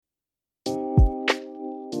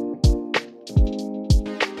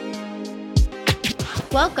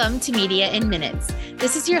Welcome to Media in Minutes.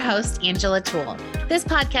 This is your host, Angela Toole. This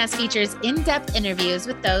podcast features in-depth interviews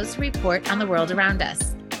with those who report on the world around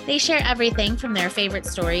us. They share everything from their favorite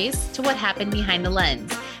stories to what happened behind the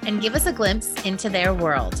lens and give us a glimpse into their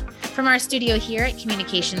world. From our studio here at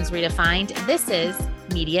Communications Redefined, this is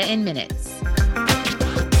Media in Minutes.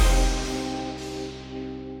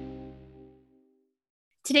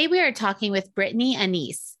 Today we are talking with Brittany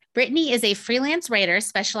Anise. Brittany is a freelance writer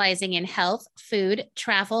specializing in health, food,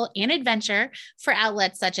 travel, and adventure for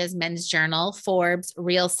outlets such as Men's Journal, Forbes,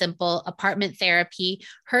 Real Simple, Apartment Therapy,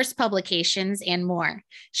 Hearst Publications, and more.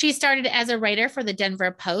 She started as a writer for the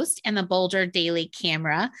Denver Post and the Boulder Daily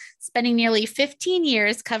Camera, spending nearly 15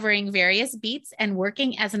 years covering various beats and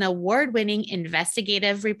working as an award-winning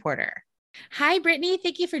investigative reporter. Hi, Brittany.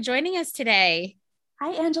 Thank you for joining us today.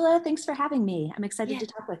 Hi, Angela. Thanks for having me. I'm excited to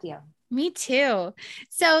talk with you. Me too.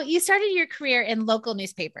 So you started your career in local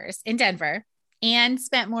newspapers in Denver and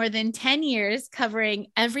spent more than 10 years covering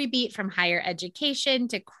every beat from higher education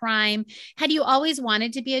to crime. Had you always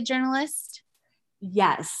wanted to be a journalist?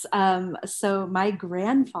 Yes. So my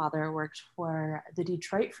grandfather worked for the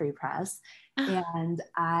Detroit Free Press. And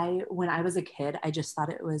when I was a kid, I just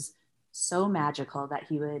thought it was so magical that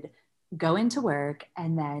he would go into work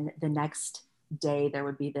and then the next day there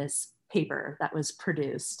would be this paper that was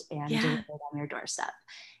produced and delivered on your doorstep.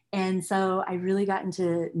 And so I really got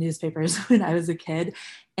into newspapers when I was a kid.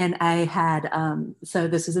 And I had, so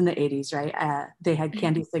this was in the 80s, right? They had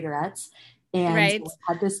candy cigarettes. And so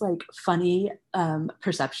I had this like funny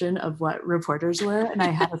perception of what reporters were. And I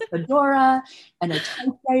had a fedora and a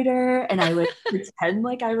typewriter, and I would pretend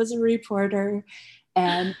like I was a reporter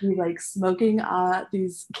and be like smoking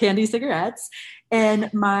these candy cigarettes.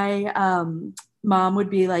 And my mom would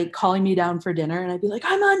be like calling me down for dinner, and I'd be like,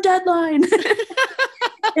 I'm on deadline.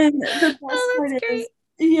 And the best part is,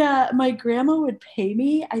 my grandma would pay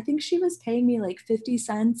me. I think she was paying me like 50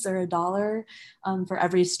 cents or $1 for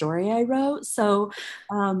every story I wrote. So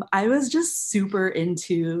I was just super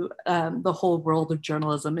into the whole world of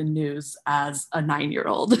journalism and news as a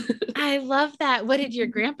 9-year-old. I love that. What did your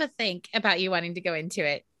grandpa think about you wanting to go into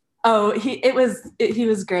it? Oh, he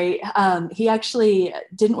was great. He actually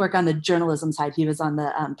didn't work on the journalism side. He was on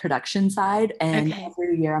the production side. And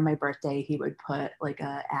every year on my birthday, he would put like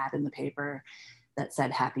a ad in the paper that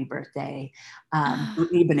said "Happy Birthday."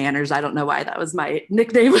 Bootney Bananas. I don't know why that was my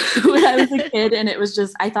nickname when I was a kid. And it was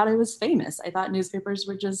just, I thought I was famous. I thought newspapers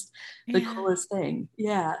were just the coolest thing.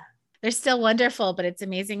 Yeah. They're still wonderful, but it's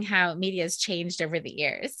amazing how media has changed over the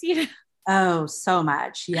years. Oh, so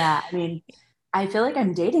much. Yeah. I mean, I feel like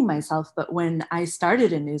I'm dating myself, but when I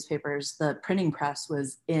started in newspapers, the printing press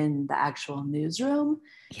was in the actual newsroom.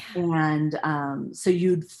 And so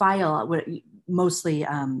you'd file mostly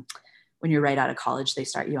when you're right out of college, they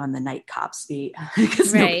start you on the night cops beat.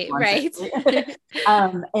 Right.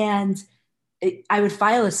 And I would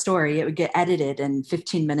file a story, it would get edited, and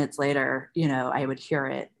 15 minutes later, I would hear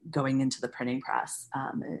it going into the printing press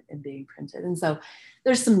and being printed. And so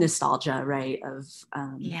there's some nostalgia, right, of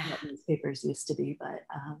what newspapers used to be. But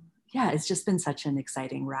it's just been such an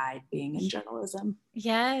exciting ride being in journalism.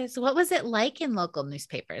 Yes. What was it like in local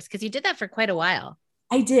newspapers? Because you did that for quite a while.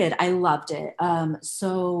 I did. I loved it.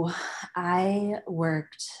 So I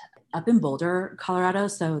worked up in Boulder, Colorado.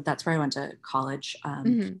 So that's where I went to college.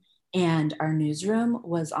 And our newsroom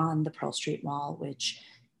was on the Pearl Street Mall, which,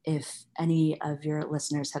 if any of your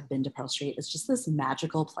listeners have been to Pearl Street, it's just this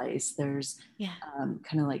magical place. There's kind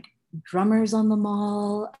of like drummers on the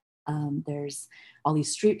mall. There's all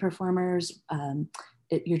these street performers.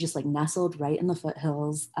 You're just like nestled right in the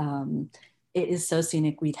foothills. It is so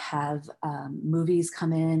scenic. We'd have movies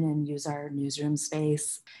come in and use our newsroom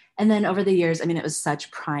space. And then over the years, I mean, it was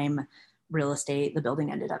such prime real estate. The building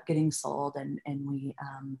ended up getting sold, and we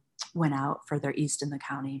went out further east in the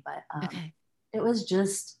county. But it was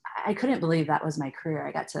just, I couldn't believe that was my career.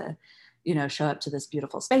 I got to, show up to this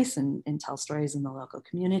beautiful space and tell stories in the local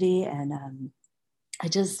community. And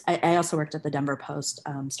I also worked at the Denver Post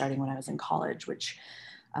starting when I was in college, which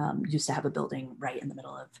used to have a building right in the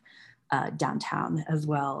middle of downtown as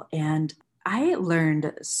well. And I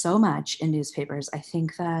learned so much in newspapers. I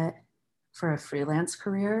think that for a freelance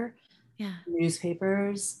career,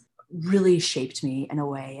 newspapers really shaped me in a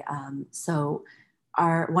way. So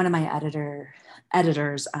one of my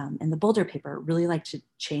editors in the Boulder paper really liked to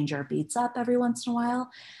change our beats up every once in a while.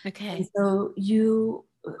 And so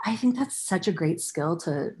I think that's such a great skill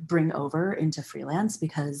to bring over into freelance,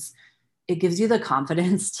 because it gives you the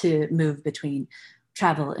confidence to move between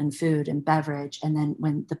travel and food and beverage. And then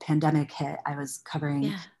when the pandemic hit, I was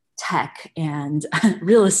covering tech and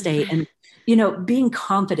real estate, and being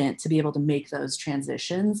confident to be able to make those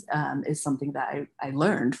transitions is something that I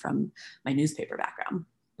learned from my newspaper background.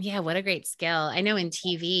 Yeah, what a great skill. I know in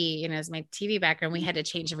TV, as my TV background, we had to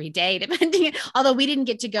change every day depending, although we didn't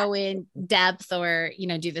get to go in depth or,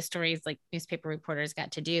 do the stories like newspaper reporters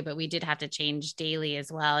got to do, but we did have to change daily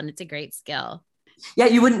as well. And it's a great skill. Yeah,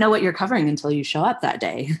 you wouldn't know what you're covering until you show up that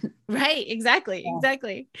day. Right, exactly. Yeah.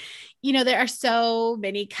 Exactly. There are so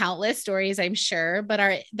many countless stories, I'm sure, but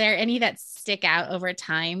are there any that stick out over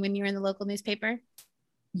time when you were in the local newspaper?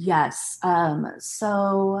 Yes. When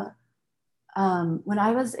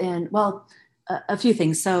I was a few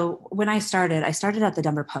things. So when I started at the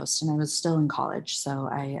Denver Post, and I was still in college. So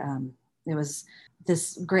it was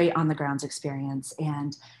this great on the grounds experience.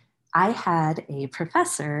 And I had a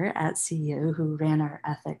professor at CU who ran our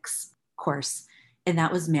ethics course, and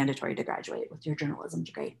that was mandatory to graduate with your journalism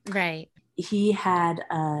degree. Right. He had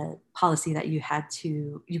a policy that you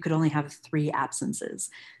could only have 3 absences.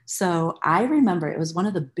 So I remember it was one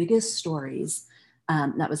of the biggest stories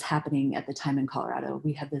that was happening at the time in Colorado.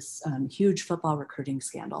 We had this huge football recruiting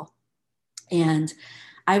scandal. And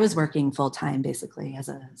I was working full-time basically as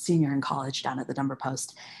a senior in college down at the Denver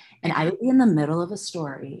Post. And I would be in the middle of a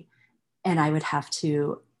story and I would have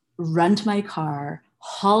to run to my car,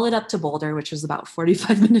 haul it up to Boulder, which was about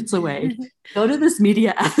 45 minutes away, go to this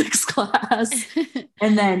media ethics class,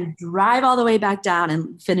 and then drive all the way back down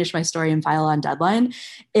and finish my story and file on deadline.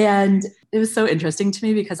 And it was so interesting to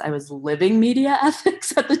me because I was living media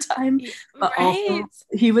ethics at the time, but also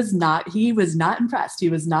he was not impressed. He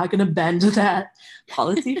was not going to bend that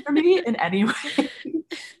policy for me in any way.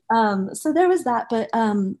 So there was that. But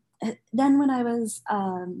then when I was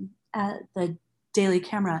at the Daily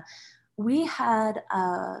Camera, we had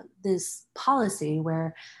this policy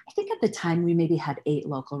where I think at the time we maybe had 8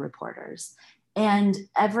 local reporters, and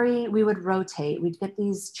we would rotate. We'd get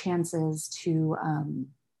these chances to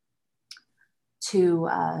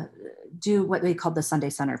do what they called the Sunday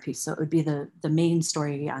centerpiece. So it would be the main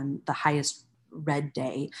story on the highest read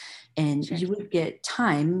day, and you would get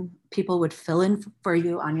time. People would fill in for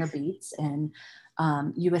you on your beats, and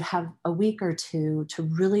you would have a week or two to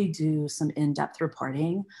really do some in-depth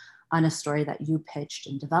reporting on a story that you pitched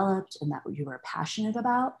and developed and that you were passionate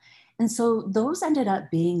about. And so those ended up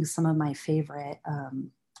being some of my favorite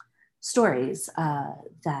stories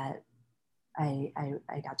that I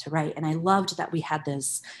got to write. And I loved that we had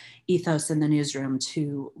this ethos in the newsroom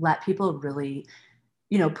to let people really,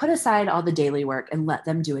 put aside all the daily work and let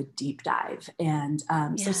them do a deep dive. And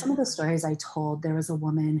so some of the stories I told, there was a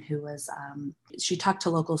woman who was, she talked to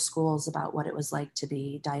local schools about what it was like to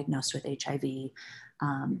be diagnosed with HIV.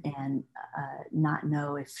 And not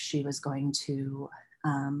know if she was going to,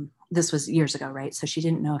 this was years ago, right? So she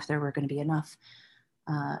didn't know if there were going to be enough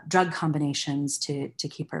drug combinations to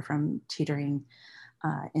keep her from teetering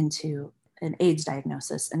into an AIDS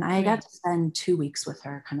diagnosis. And I got to spend 2 weeks with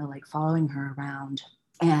her, kind of like following her around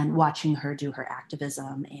and watching her do her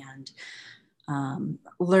activism, and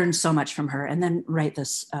learn so much from her, and then write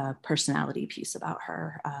this personality piece about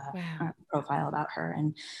her, profile about her.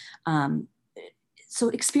 And so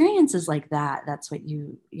experiences like that, that's what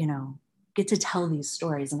you get to tell these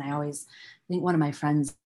stories. And I think one of my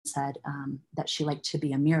friends said that she liked to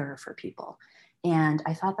be a mirror for people. And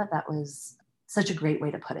I thought that was such a great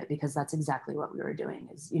way to put it, because that's exactly what we were doing,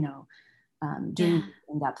 is, doing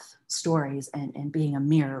in-depth stories and being a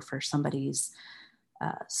mirror for somebody's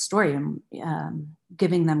story, and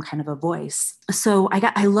giving them kind of a voice. So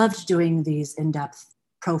I loved doing these in-depth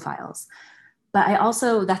profiles. But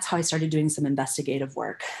that's how I started doing some investigative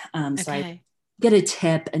work. So I get a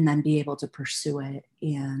tip and then be able to pursue it,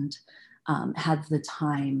 and have the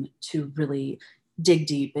time to really dig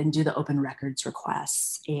deep and do the open records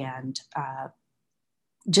requests. And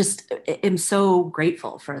just am so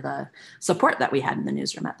grateful for the support that we had in the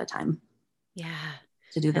newsroom at the time. Yeah.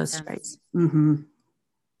 To do those stories. Mm-hmm.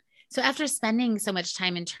 So after spending so much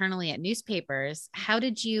time internally at newspapers, how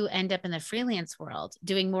did you end up in the freelance world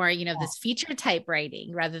doing more, this feature type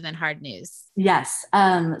writing rather than hard news? Yes.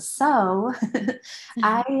 So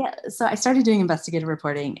I started doing investigative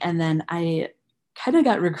reporting, and then I kind of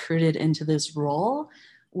got recruited into this role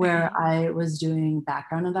where I was doing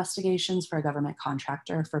background investigations for a government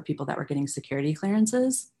contractor for people that were getting security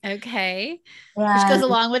clearances. Okay. Which goes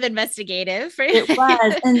along with investigative. It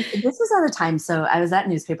was. And this was at a time. So I was at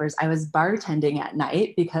newspapers. I was bartending at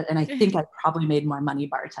night and I think I probably made more money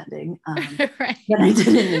bartending than I did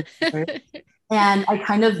in newspapers. And I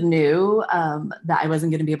kind of knew that I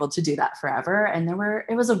wasn't going to be able to do that forever. And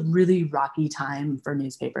it was a really rocky time for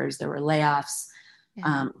newspapers. There were layoffs.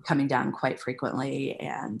 coming down quite frequently.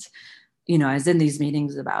 And, you know, I was in these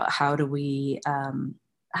meetings about how do we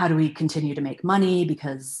continue to make money,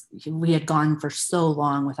 because we had gone for so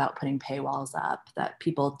long without putting paywalls up that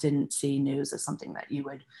people didn't see news as something that you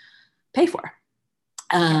would pay for.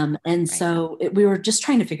 So we were just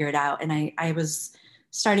trying to figure it out. And I was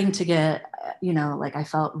starting to get, you know, like I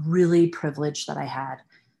felt really privileged that I had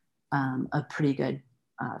a pretty good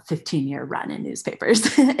 15-year run in newspapers.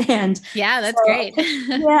 And yeah, that's great.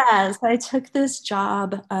 Yeah. So I took this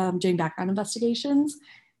job doing background investigations,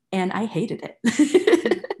 and I hated it.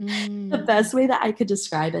 The best way that I could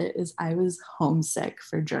describe it is I was homesick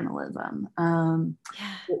for journalism.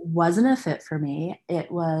 It wasn't a fit for me.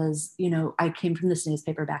 It was, you know, I came from this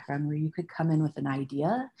newspaper background where you could come in with an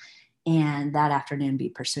idea and that afternoon be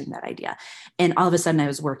pursuing that idea. And all of a sudden I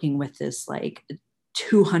was working with this like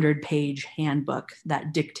 200-page handbook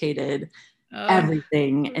that dictated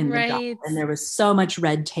everything in the job. And there was so much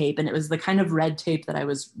red tape, and it was the kind of red tape that I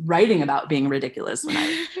was writing about being ridiculous when I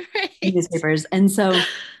was in newspapers. And so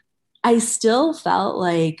I still felt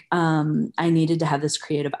like I needed to have this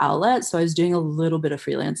creative outlet. So I was doing a little bit of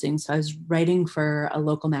freelancing. So I was writing for a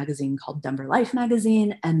local magazine called Denver Life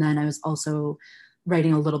Magazine. And then I was also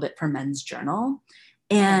writing a little bit for Men's Journal.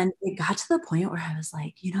 And it got to the point where I was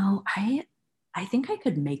like, you know, I think I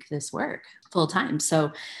could make this work full time.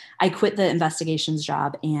 So I quit the investigations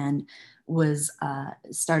job and was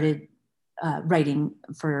started writing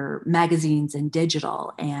for magazines and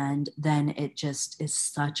digital. And then it just is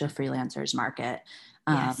such a freelancer's market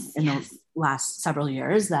in the last several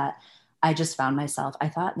years that I just found myself, I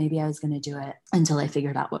thought maybe I was going to do it until I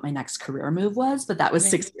figured out what my next career move was, but that was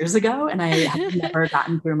 6 years ago. And I have never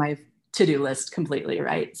gotten through my to-do list completely.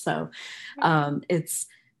 Right. So it's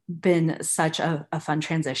been such a fun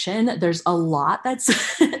transition. There's a lot that's,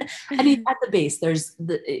 I mean, at the base,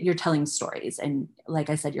 you're telling stories. And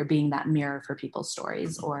like I said, you're being that mirror for people's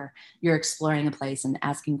stories, or you're exploring a place and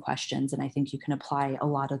asking questions. And I think you can apply a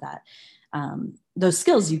lot of that, those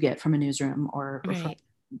skills you get from a newsroom or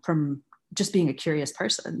from just being a curious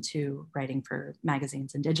person to writing for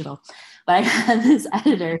magazines and digital. But I had this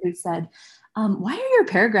editor who said, why are your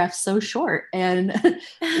paragraphs so short? And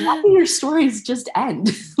why do your stories just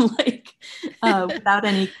end without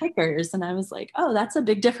any kickers? And I was like, oh, that's a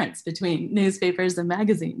big difference between newspapers and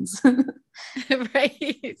magazines.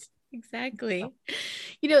 Right. Exactly.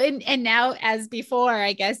 You know, and now as before,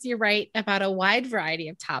 I guess you write about a wide variety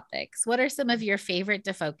of topics. What are some of your favorite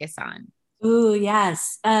to focus on? Oh,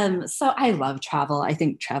 yes. So I love travel. I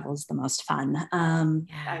think travel is the most fun. I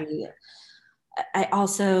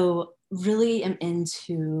also really am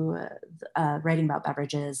into writing about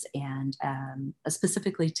beverages and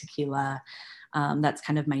specifically tequila. That's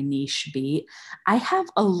kind of my niche beat. I have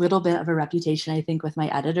a little bit of a reputation, I think, with my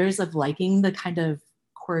editors of liking the kind of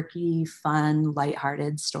quirky, fun,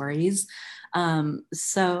 lighthearted stories.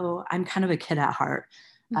 So I'm kind of a kid at heart.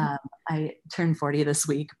 I turned 40 this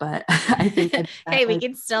week, but I think hey, we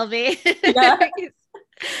can still be.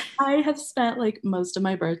 I have spent like most of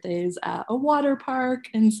my birthdays at a water park.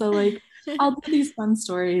 And so like I'll do these fun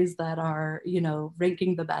stories that are, you know,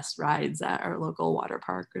 ranking the best rides at our local water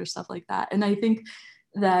park or stuff like that. And I think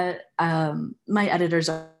that my editors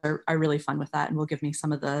are really fun with that and will give me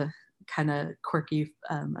some of the kind of quirky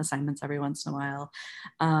assignments every once in a while.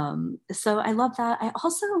 So I love that. I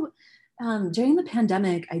also, during the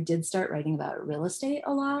pandemic, I did start writing about real estate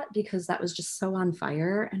a lot because that was just so on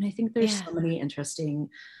fire. And I think there's so many interesting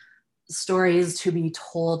stories to be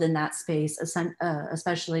told in that space,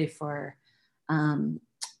 especially for,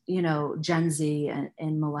 you know, Gen Z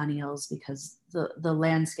and millennials, because the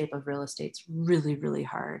landscape of real estate's really, really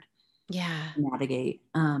hard to navigate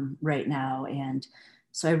right now. And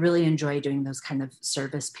so I really enjoy doing those kind of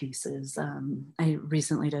service pieces. I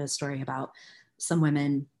recently did a story about some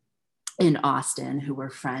women in Austin who were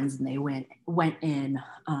friends, and they went in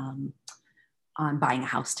on buying a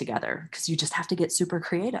house together because you just have to get super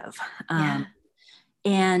creative.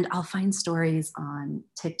 And I'll find stories on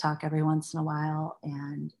TikTok every once in a while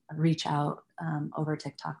and reach out over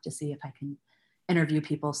TikTok to see if I can interview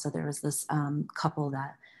people. So there was this couple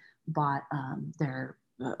that bought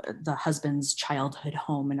the husband's childhood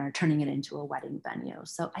home and are turning it into a wedding venue.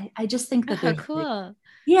 So I just think that there's cool.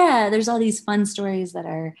 There's all these fun stories that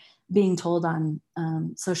are being told on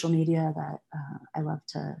social media that I love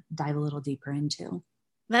to dive a little deeper into.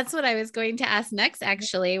 That's what I was going to ask next,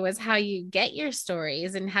 actually, was how you get your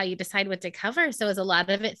stories and how you decide what to cover. So is a lot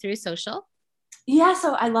of it through social? Yeah,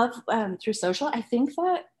 so I love through social. I think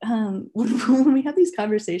that when we have these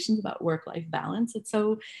conversations about work-life balance, it's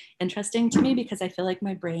so interesting to me because I feel like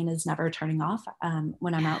my brain is never turning off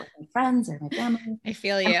when I'm out with my friends or my family. I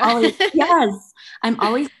feel I'm you. always, yes, I'm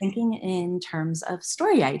always thinking in terms of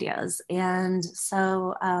story ideas. And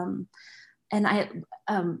so, and I,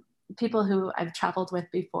 people who I've traveled with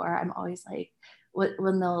before, I'm always like,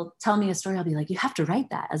 when they'll tell me a story, I'll be like, you have to write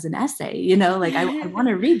that as an essay, like I want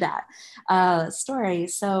to read that story.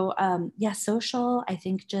 So yeah, social, I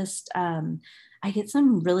think just, I get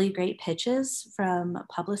some really great pitches from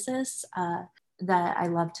publicists that I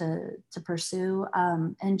love to pursue,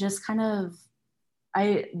 and just kind of,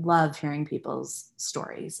 I love hearing people's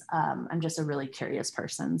stories. I'm just a really curious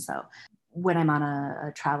person. So when I'm on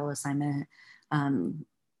a travel assignment, um,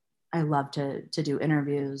 I love to do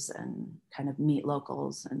interviews and kind of meet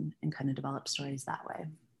locals and kind of develop stories that way.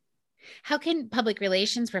 How can public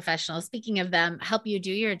relations professionals, speaking of them, help you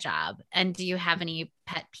do your job? And do you have any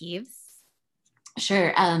pet peeves?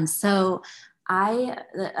 Sure. So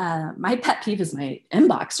my pet peeve is my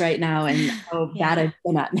inbox right now and how bad I've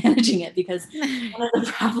been at managing it, because one of the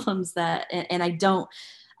problems that, and I don't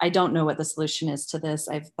know what the solution is to this.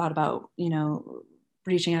 I've thought about,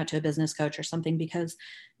 reaching out to a business coach or something, because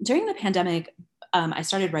during the pandemic, I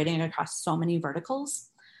started writing across so many verticals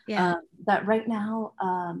that right now,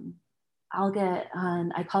 I'll get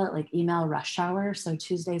on, I call it like email rush hour. So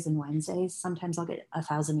Tuesdays and Wednesdays, sometimes I'll get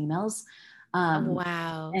 1,000 emails.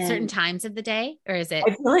 Wow. Certain times of the day, or is it?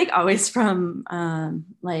 I feel like always from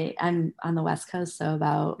like I'm on the West Coast, so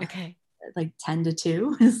about like 10 to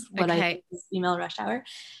 2 is what I think is email rush hour.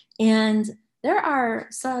 And there are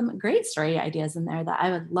some great story ideas in there that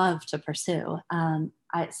I would love to pursue.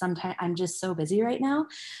 Sometimes I'm just so busy right now.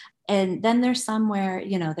 And then there's some where,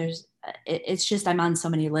 it's just, I'm on so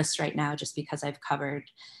many lists right now just because I've covered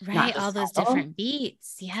all those different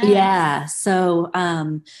beats. Yeah. So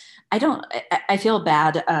I feel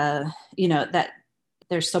bad, that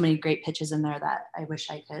there's so many great pitches in there that I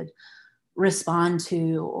wish I could respond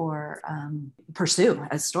to or pursue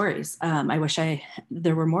as stories. I wish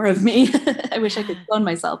there were more of me. I wish I could clone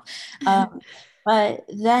myself. But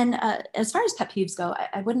then as far as pet peeves go,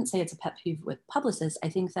 I wouldn't say it's a pet peeve with publicists. I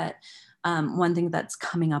think that one thing that's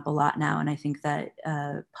coming up a lot now, and I think that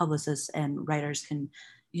publicists and writers can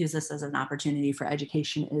use this as an opportunity for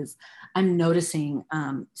education, is I'm noticing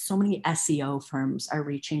so many SEO firms are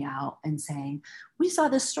reaching out and saying, we saw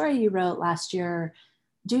this story you wrote last year.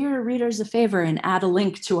 Do your readers a favor and add a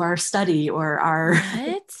link to our study or our...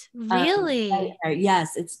 What? Really?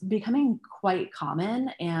 Yes, it's becoming quite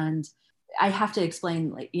common. And I have to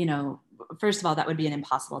explain, first of all, that would be an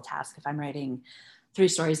impossible task if I'm writing 3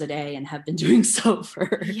 stories a day and have been doing so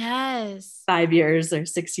for 5 years or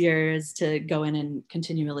 6 years, to go in and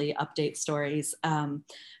continually update stories.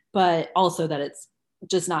 But also that it's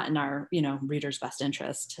just not in our, readers' best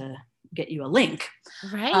interest to get you a link.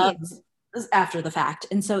 Right. After the fact.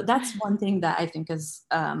 And so that's one thing that I think is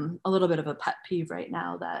a little bit of a pet peeve right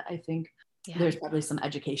now, that I think there's probably some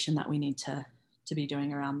education that we need to be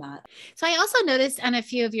doing around that. So I also noticed on a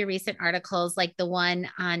few of your recent articles, like the one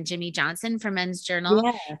on Jimmy Johnson for Men's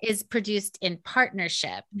Journal is produced in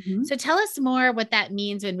partnership. Mm-hmm. So tell us more what that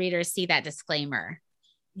means when readers see that disclaimer.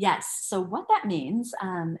 Yes. So what that means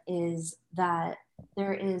is that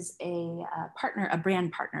there is a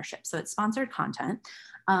brand partnership. So it's sponsored content.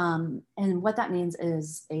 And what that means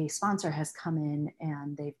is a sponsor has come in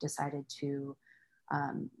and they've decided to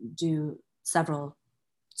do several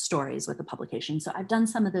stories with the publication. So I've done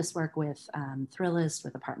some of this work with Thrillist,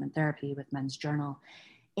 with Apartment Therapy, with Men's Journal.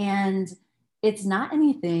 And it's not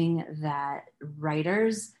anything that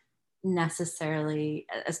writers necessarily,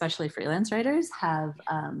 especially freelance writers, have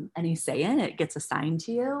any say in. It gets assigned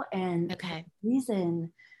to you. And the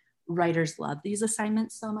reason writers love these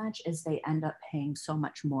assignments so much is they end up paying so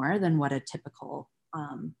much more than what a typical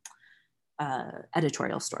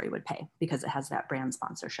editorial story would pay, because it has that brand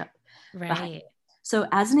sponsorship. Right. So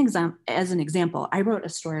as an example, I wrote a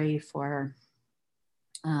story for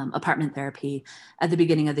Apartment Therapy at the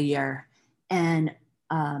beginning of the year and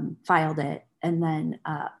filed it. And then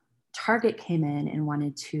Target came in and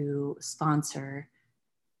wanted to sponsor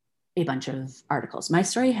a bunch of articles. My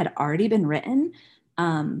story had already been written,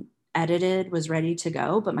 edited, was ready to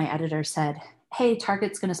go, but my editor said, hey,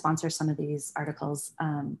 Target's going to sponsor some of these articles.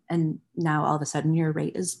 And now all of a sudden your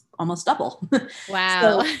rate is almost double.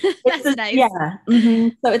 Wow. That's nice. Yeah. Mm-hmm.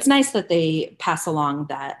 So it's nice that they pass along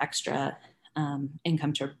that extra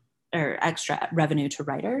income to or extra revenue to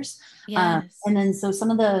writers. Yes. And then so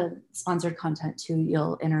some of the sponsored content too,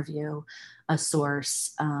 you'll interview a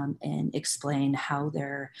source and explain how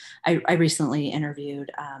I recently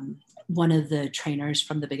interviewed one of the trainers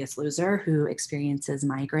from The Biggest Loser who experiences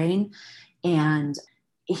migraine, and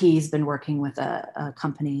he's been working with a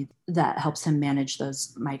company that helps him manage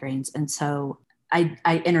those migraines. And so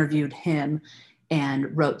I interviewed him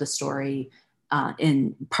and wrote the story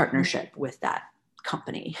in partnership with that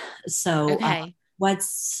company. So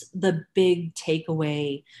what's the big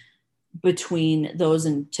takeaway between those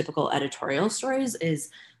and typical editorial stories is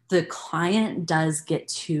the client does get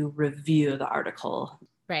to review the article.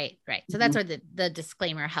 Right. So that's where the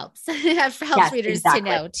disclaimer helps yes, readers exactly. To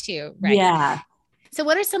know too. Right. Yeah. So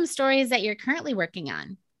what are some stories that you're currently working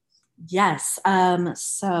on? Yes.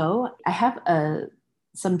 So I have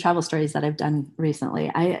some travel stories that I've done recently.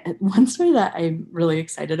 One story that I'm really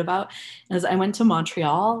excited about is I went to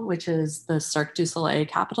Montreal, which is the Cirque du Soleil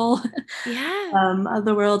capital of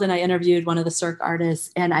the world. And I interviewed one of the Cirque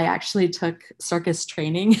artists, and I actually took circus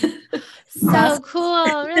training. So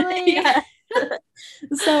cool. Really? Yeah.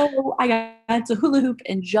 So I got to hula hoop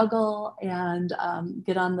and juggle and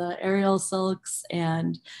get on the aerial silks.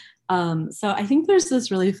 And so I think there's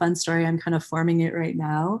this really fun story. I'm kind of forming it right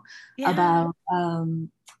now about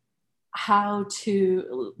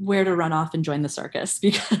where to run off and join the circus,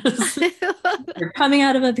 because we're coming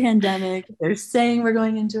out of a pandemic. They're saying we're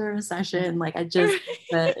going into a recession. Like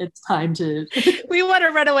it's time to. We want to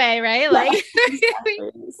run away, right? Like, exactly.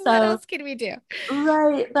 What else can we do?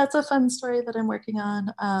 Right. That's a fun story that I'm working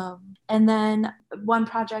on. And then one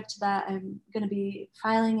project that I'm going to be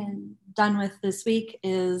filing and done with this week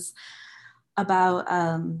is about,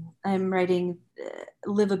 I'm writing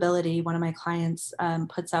livability. One of my clients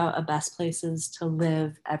puts out a best places to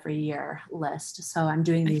live every year list. So I'm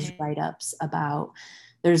doing these write-ups about,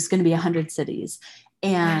 there's going to be 100 cities.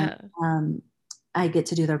 And I get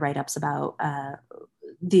to do the write-ups about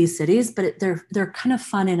these cities, but they're kind of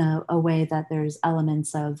fun in a way that there's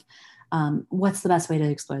elements of what's the best way to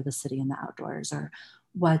explore the city in the outdoors, or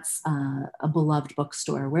what's a beloved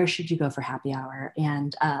bookstore, where should you go for happy hour?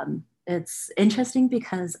 And it's interesting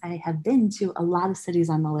because I have been to a lot of cities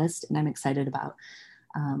on the list, and I'm excited about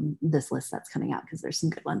this list that's coming out because there's some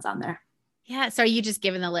good ones on there. Yeah. So are you just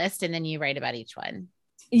given the list and then you write about each one?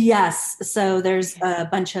 Yes. So there's a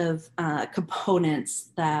bunch of components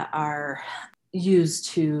that are used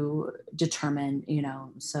to determine,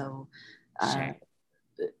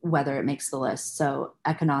 whether it makes the list. So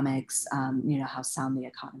economics, how sound the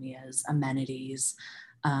economy is, amenities,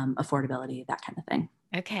 affordability, that kind of thing.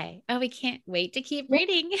 Okay. Oh, we can't wait to keep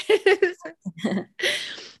reading.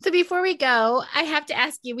 So before we go, I have to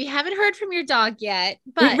ask you, we haven't heard from your dog yet,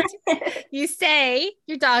 but you say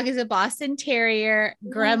your dog is a Boston Terrier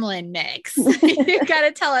Gremlin mix. You got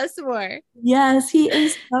to tell us more. Yes, he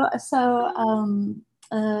is. I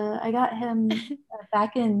got him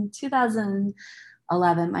back in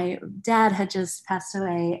 2011. My dad had just passed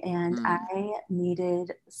away, and I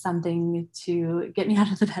needed something to get me out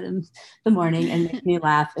of the bed in the morning and make me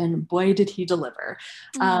laugh. And boy, did he deliver.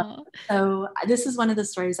 So this is one of the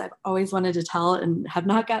stories I've always wanted to tell and have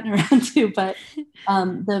not gotten around to. But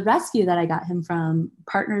the rescue that I got him from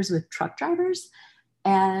partners with truck drivers.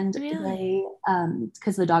 And they,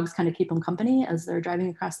 because the dogs kind of keep them company as they're driving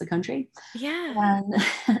across the country. Yeah.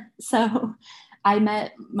 And so I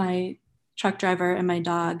met my truck driver and my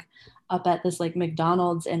dog up at this like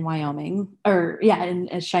McDonald's in Wyoming,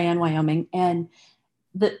 in Cheyenne, Wyoming. And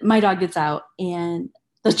my dog gets out, and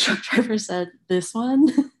the truck driver said, "This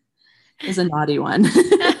one is a naughty one."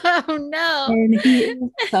 Oh no. And he is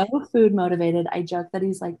so food motivated. I joke that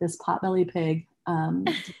he's like this potbelly pig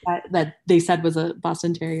that they said was a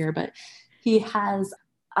Boston Terrier, but he has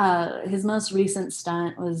his most recent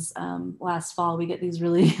stunt was last fall. We get these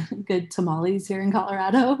really good tamales here in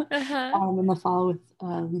Colorado in the fall with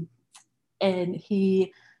and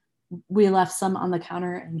we left some on the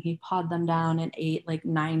counter, and he pawed them down and ate like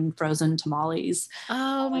 9 frozen tamales.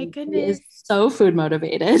 Oh my goodness. He is so food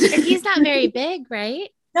motivated. And he's not very big,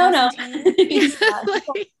 right? No. He's not.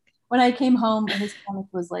 When I came home, his stomach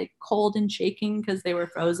was like cold and shaking because they were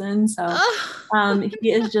frozen. So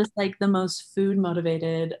he is just like the most food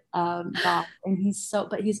motivated dog. And he's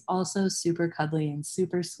also super cuddly and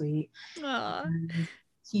super sweet.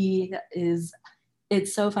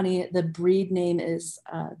 It's so funny. The breed name is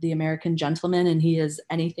the American Gentleman, and he is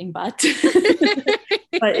anything but,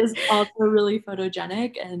 but is also really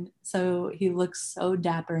photogenic. And so he looks so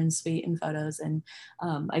dapper and sweet in photos. And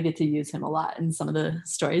I get to use him a lot in some of the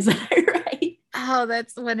stories that I write. Oh,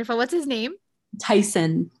 that's wonderful. What's his name?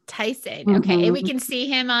 Tyson. Tyson. Okay. And we can see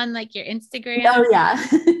him on like your Instagram. Oh yeah.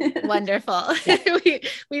 Wonderful. Yeah.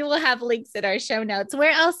 we will have links in our show notes.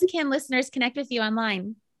 Where else can listeners connect with you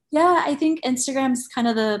online? Yeah, I think Instagram's kind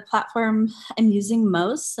of the platform I'm using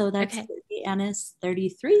most. So that's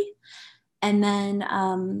Annis33. And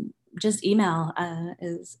then just email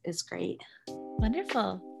is great.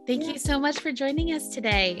 Wonderful. Thank you so much for joining us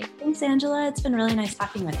today. Thanks, Angela. It's been really nice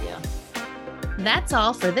talking with you. That's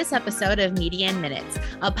all for this episode of Media in Minutes,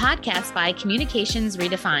 a podcast by Communications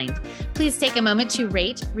Redefined. Please take a moment to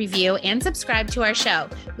rate, review, and subscribe to our show.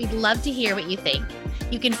 We'd love to hear what you think.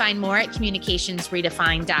 You can find more at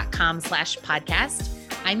communicationsredefined.com/podcast.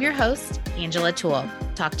 I'm your host, Angela Toole.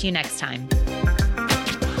 Talk to you next time.